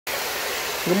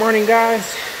Good morning,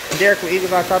 guys. Derek with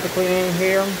Eagles Eye Carpet Cleaning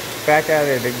here. Back at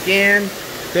it again.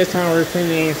 This time we're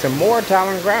cleaning some more tile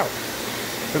and grout.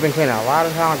 We've been cleaning a lot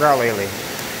of tile and grout lately.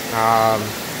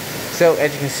 So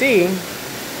as you can see,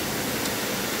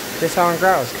 this tile and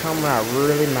grout is coming out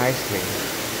really nicely.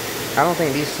 I don't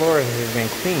think these floors have been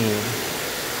cleaned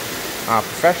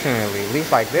professionally, at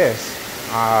least like this,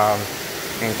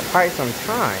 in quite some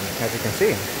time, as you can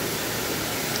see.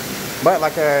 But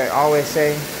like I always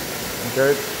say,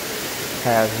 dirt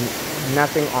has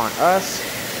nothing on us.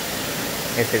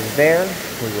 If it's there,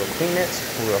 we will clean it,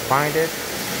 we will find it,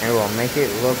 and we will make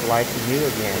it look like new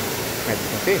again, as you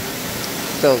can see.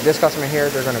 So this customer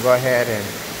here, they're going to go ahead and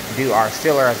do our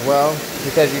sealer as well,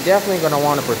 because you're definitely going to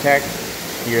want to protect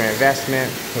your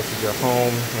investment, which is your home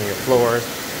and your floors.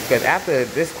 Because after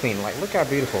this clean, like, look how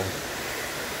beautiful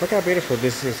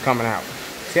this is coming out.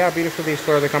 See how beautiful these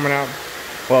floors are coming out?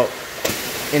 Well,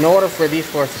 in order for these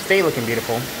floors to stay looking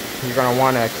beautiful, you're going to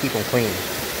want to keep them clean.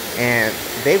 And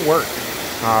they work.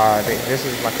 This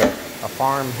is like a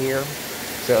farm here.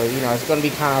 So, you know, it's going to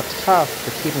be kind of tough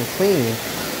to keep them clean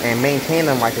and maintain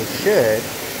them like they should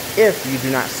if you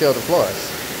do not seal the floors.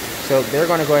 So they're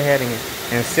going to go ahead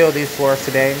and seal these floors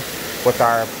today with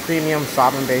our premium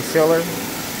solvent-based sealer.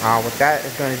 What that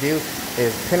is going to do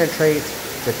is penetrate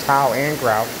the tile and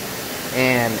grout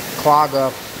and clog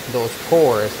up those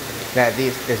pores that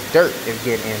this dirt is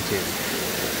getting into.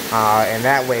 And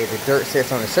that way the dirt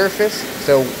sits on the surface.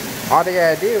 So all they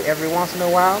gotta do every once in a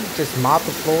while, just mop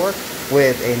the floor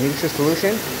with a neutral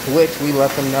solution, which we let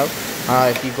them know.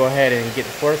 If you go ahead and get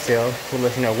the floor sealed, we'll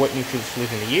let you know what neutral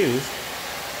solution to use.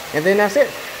 And then that's it.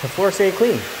 The floor stays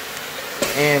clean.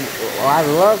 And I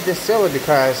love this sealer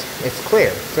because it's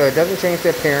clear. So it doesn't change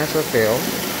the appearance or feel.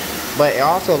 But it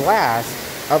also lasts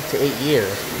up to 8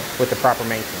 years with the proper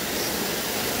maintenance.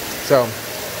 So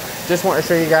just want to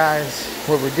show you guys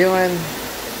what we're doing,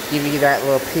 give you that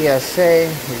little PSA.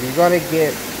 If you're going to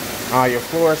get your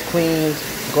floors cleaned,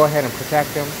 go ahead and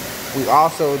protect them. We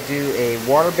also do a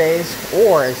water-based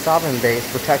or a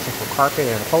solvent-based protection for carpet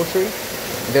and upholstery.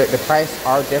 The price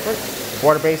are different.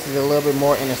 Water-based is a little bit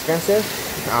more inexpensive,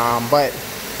 but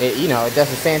it, you know, it does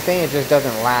the same thing. It just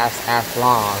doesn't last as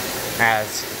long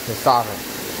as the solvent.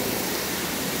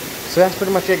 So that's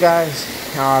pretty much it, guys.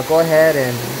 Go ahead,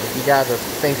 and if you guys are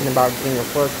thinking about getting your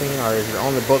floor clean, or if you're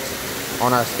on the books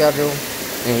on our schedule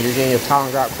and you're getting your tile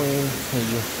and grout clean and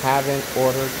you haven't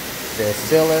ordered the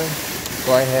sealer,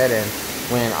 go ahead and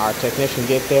when our technician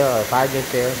get there, or if I get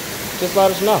there, just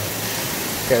let us know,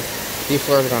 because these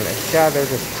floors are going to, yeah, they're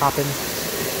just popping.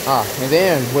 And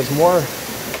then what's more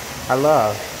I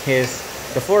love is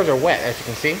the floors are wet, as you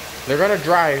can see. They're going to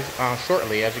dry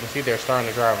shortly. As you can see, they're starting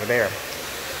to dry over there.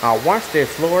 Once the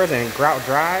floors and grout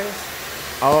dries,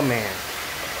 oh man,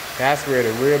 that's where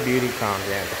the real beauty comes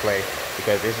into play,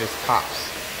 because it just pops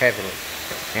heavily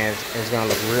and it's gonna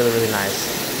look really, really nice.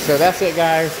 So that's it,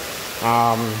 guys.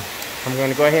 I'm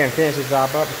gonna go ahead and finish this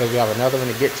job up because we have another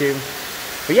one to get to.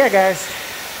 But yeah, guys,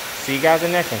 see you guys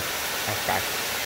in the next one. Bye.